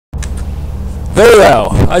Very well.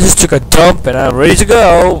 I just took a dump and I'm ready to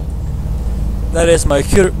go. That is, my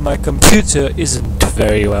computer isn't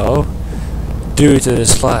very well due to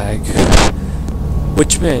this lag.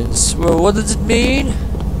 Which means, well, what does it mean?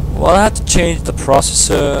 Well, I have to change the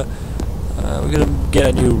processor. We're gonna get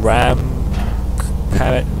a new RAM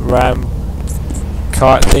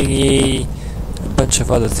card thingy, a bunch of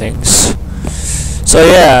other things. So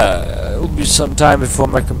yeah, it will be some time before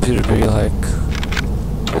my computer will be like,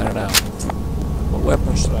 I don't know. What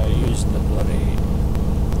weapon should I use in the bloody...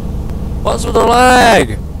 What's with the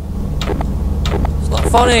lag? It's not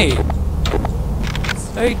funny. It's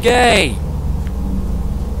very gay.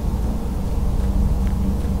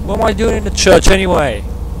 What am I doing in the church anyway?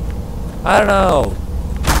 I don't know.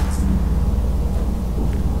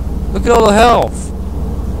 Look at all the health.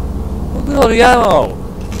 Look at all the ammo.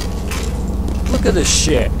 Look at this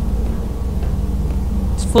shit.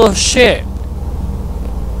 It's full of shit.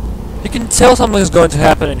 You can tell something's going to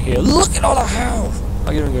happen in here. Look at all the health.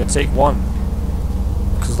 I'm even going to take one.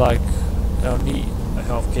 Because, like, I don't need a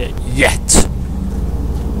health kit yet.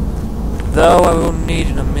 Though I will need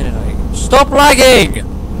in a minute. Stop lagging!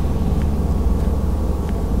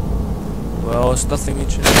 Well, it's nothing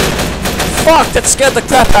interesting. Fuck! That scared the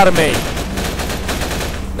crap out of me!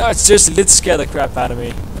 No, it seriously did scare the crap out of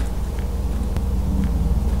me.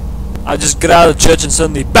 I just get out of the church and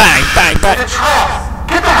suddenly BANG! BANG! BANG! It's a trap!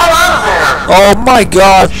 Get the hell out of there! Oh my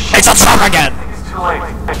god! It's a trap again! It's too late.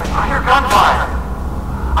 I hear gunfire.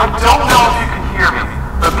 I don't know if you can hear me,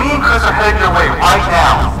 but me and Chris are headed your way right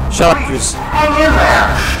now. Shut up, Please, Chris. hang in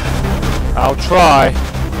there. I'll try.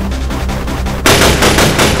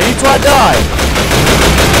 Can you try to die?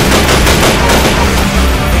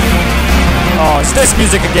 Oh, it's this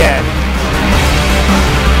music again.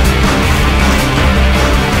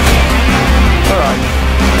 Alright.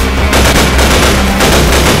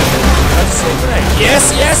 I just say a grenade. Yes,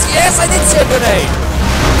 yes, yes, I did say a grenade.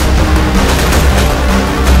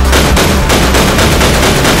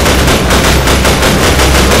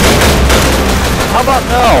 How about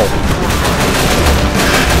no?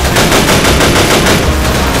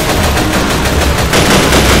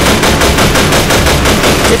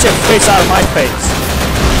 Get your face out of my face.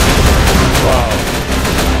 Wow.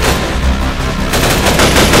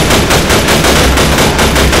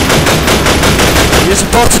 You're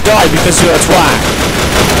supposed to die because you're a twat.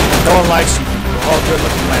 No one likes you. You're all good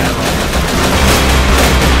looking man.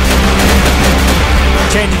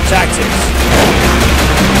 Changing tactics.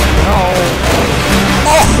 No.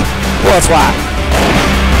 Oh! You're a twat.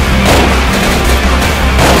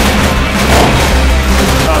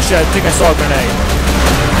 Oh shit, I think I saw a grenade.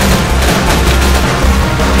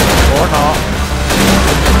 Or not.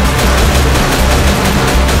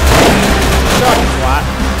 Shut up, twat.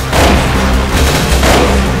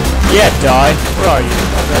 Yeah, die. Where are you?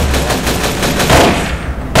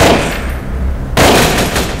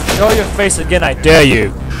 Show your face again, I dare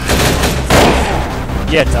you.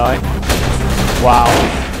 Yeah, die. Wow.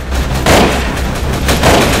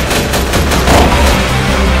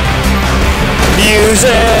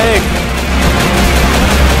 Music!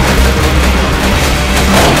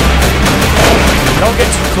 Don't get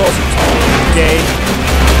too close, you gay.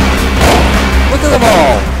 Look at them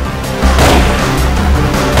all!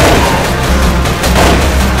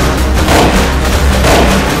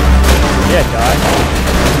 Yeah, die.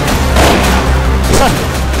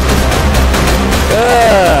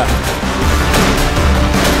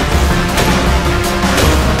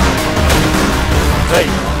 There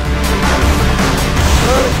you go.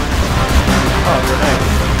 Oh, grenade.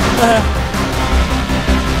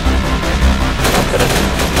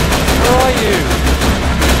 Where are you?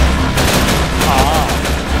 Ah.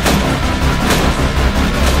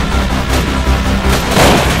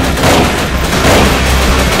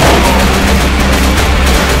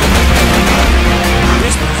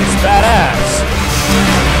 This music's badass.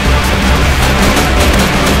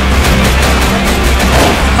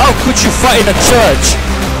 How could you fight in a church?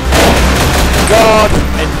 God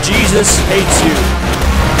and Jesus hates you.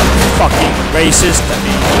 Fucking racist, I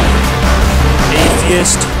mean,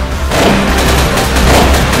 atheist.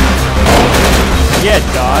 Yeah,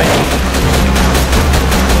 die.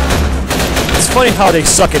 It's funny how they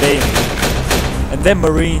suck at aiming. And then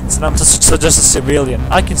Marines, and I'm just a civilian.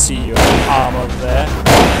 I can see your arm over there.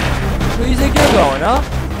 Where do you think you're going, huh?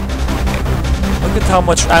 Look at how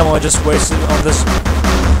much ammo I just wasted on this.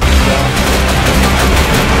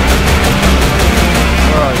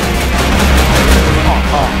 Where are you?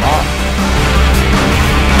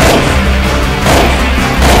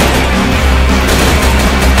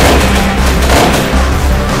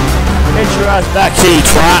 Get your ass back here, you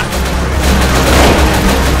twat!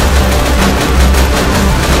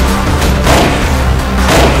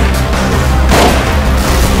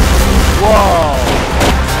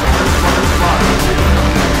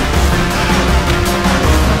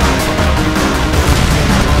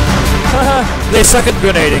 They suck at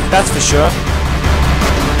grenading, that's for sure.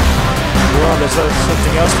 Well, there's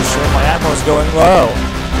something else for sure. My ammo's going low.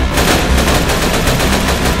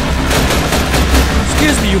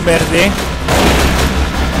 Excuse me, you merde.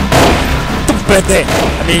 Tupete.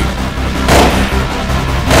 I mean...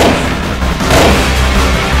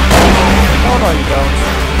 Oh no, you don't.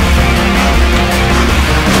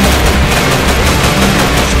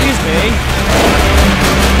 Excuse me.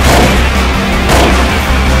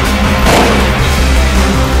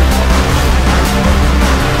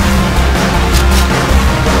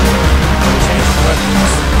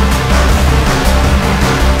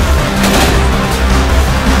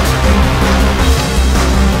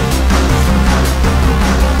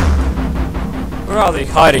 Where are they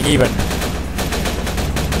hiding even?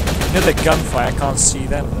 Near the gunfire, I can't see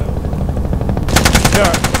them though.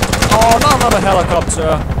 Here. Oh no, not a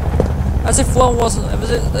helicopter! As if one wasn't.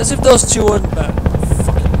 As if those two weren't.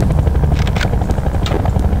 Fucking.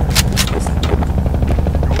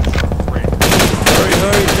 Hurry,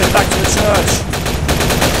 hurry! Get back to the church!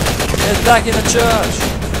 Get back in the church!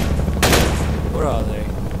 Where are they?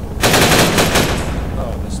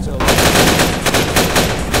 Oh, they're still.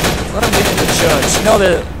 Let them get in the church. You know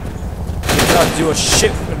that you cannot do a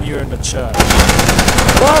shit when you're in the church.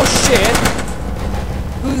 Oh shit!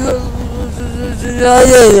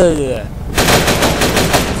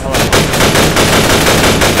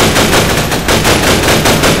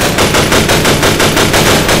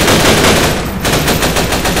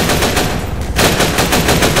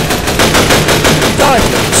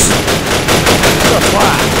 Diamonds! You're a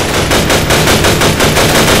twat!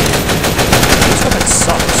 This weapon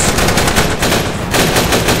sucks.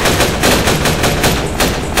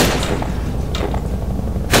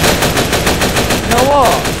 You know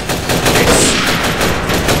what?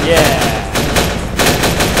 Yeah.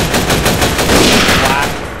 Wow.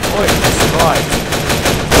 Oh, that's right.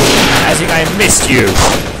 I think I missed you.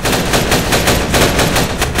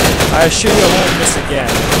 I assure you I won't miss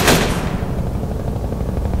again.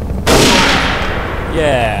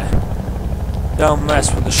 Yeah. Don't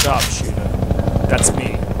mess with the sharpshooter. That's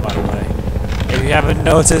me, by the way. If you haven't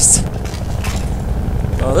noticed.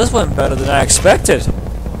 Well, this went better than I expected.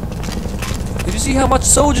 Did you see how much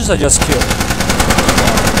soldiers I just killed?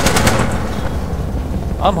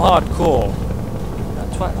 I'm hardcore.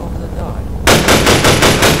 That's right over the die.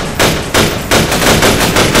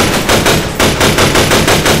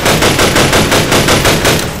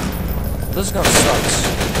 This gun sucks.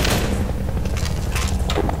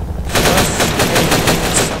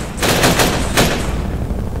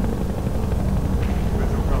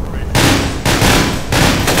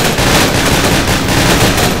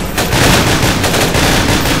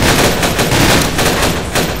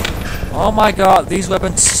 Oh my god, these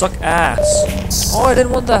weapons suck ass. Oh, I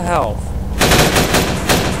didn't want the health.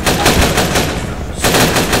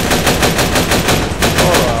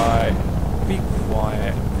 Alright, be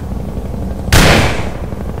quiet.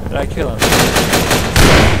 Did I kill him?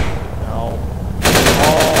 No.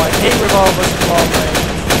 Oh, I hate revolvers in long range.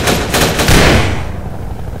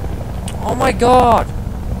 Oh my god!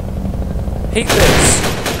 Hate this.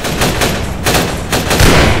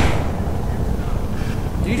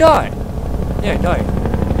 Did you die? Yeah, no.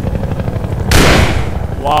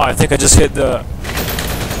 Wow, I think I just hit the...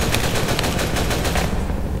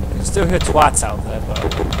 You can still hear twats out there, but...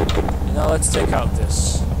 You know, let's take out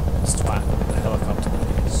this twat, the helicopter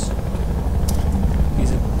that is.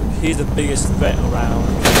 He's the biggest threat around.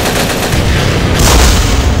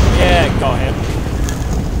 Yeah, got him.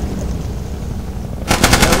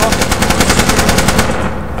 A rocket box.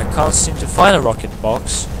 I can't seem to find a rocket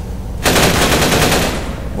box.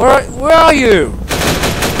 Where are you?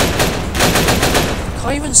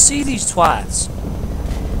 Can't even see these twats.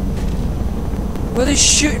 Where are they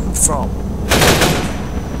shooting from?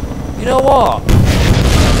 You know what?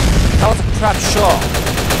 That was a crap shot.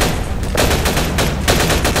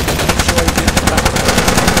 Sure he didn't back.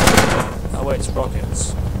 Oh wait, it's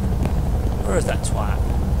rockets. Where is that twat?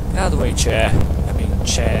 Get out of the way, chair. I mean,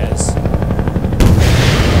 chairs.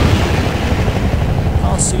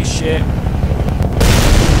 Can't see shit.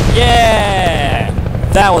 Yeah!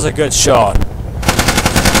 That was a good shot.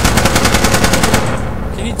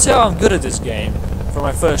 Can you tell I'm good at this game for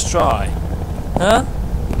my first try? Huh?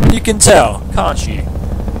 You can tell, can't you?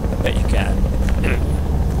 I bet you can.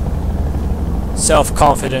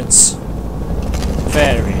 Self-confidence.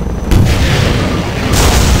 Very.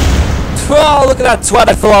 Oh, look at that twat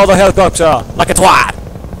that flew out of the helicopter! Like a twat!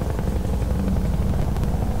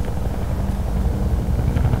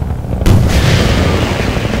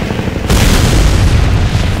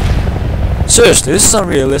 Seriously, this is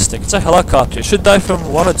unrealistic. It's a helicopter. It should die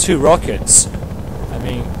from 1 or 2 rockets. I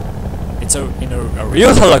mean, it's a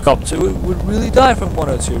real helicopter would really die from 1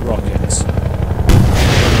 or 2 rockets.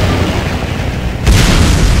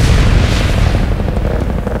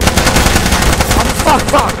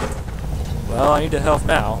 Fuck! Well, I need the health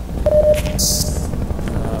now.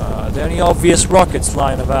 Are there any obvious rockets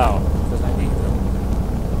flying about? Because I need them.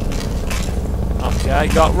 Okay, I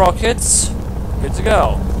got rockets. Good to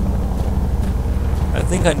go. I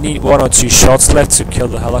think I need 1 or 2 shots left to kill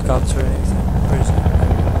the helicopter or anything. Where is it?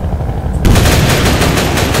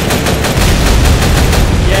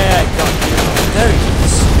 Yeah, I got you. There it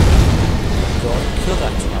is. Go and kill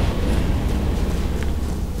that one.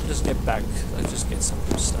 Just get back. Let's just get some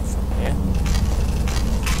good stuff from here.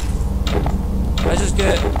 I just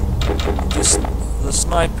get the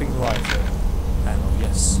sniping rifle ammo,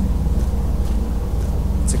 yes.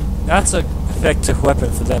 That's an effective weapon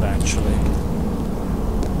for them actually.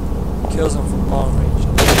 Kills them from long range.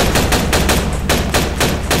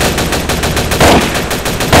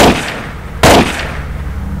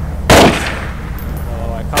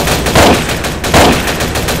 Oh, I can't.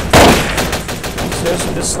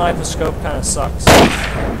 Seriously, this sniper scope kind of sucks.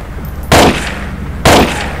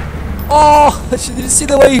 Oh! Did you see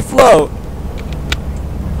the way he flew?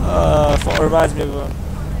 Reminds me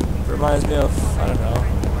of I don't know.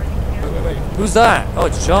 Wait. Who's that? Oh,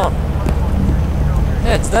 it's John.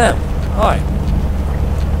 Yeah, it's them. Hi.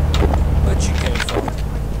 Where'd you came from?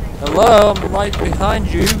 Hello, I'm right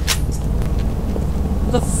behind you.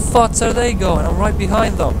 Where the fucks are they going? I'm right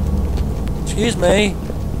behind them. Excuse me.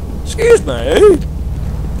 Excuse me?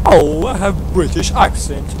 Oh, I have British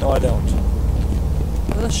accent. No, I don't.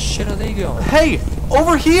 Where the shit are they going? Hey!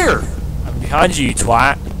 Over here! I'm behind you, you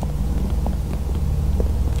twat.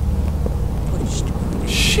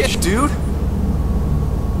 Shit, dude!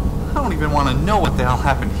 I don't even want to know what the hell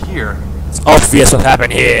happened here. It's obvious what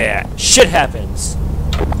happened here. Shit happens.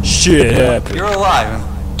 Shit happens. You're alive,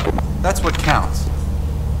 and that's what counts.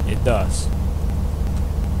 It does.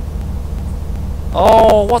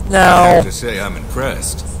 Oh, what now? I have to say I'm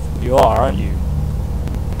impressed. You are, aren't you?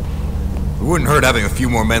 It wouldn't hurt having a few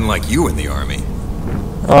more men like you in the army.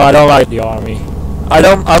 Oh, I don't like the army.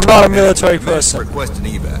 I'm not a military person. Request an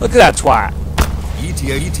evac. Look at that twat.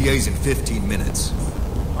 ETA's in 15 minutes.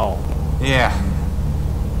 Oh. Yeah.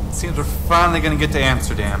 It seems we're finally gonna get to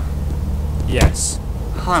Amsterdam. Yes.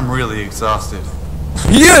 I'm really exhausted.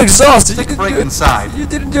 You're exhausted. Take a break inside. You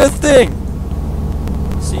didn't do a thing.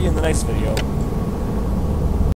 See you in the next video.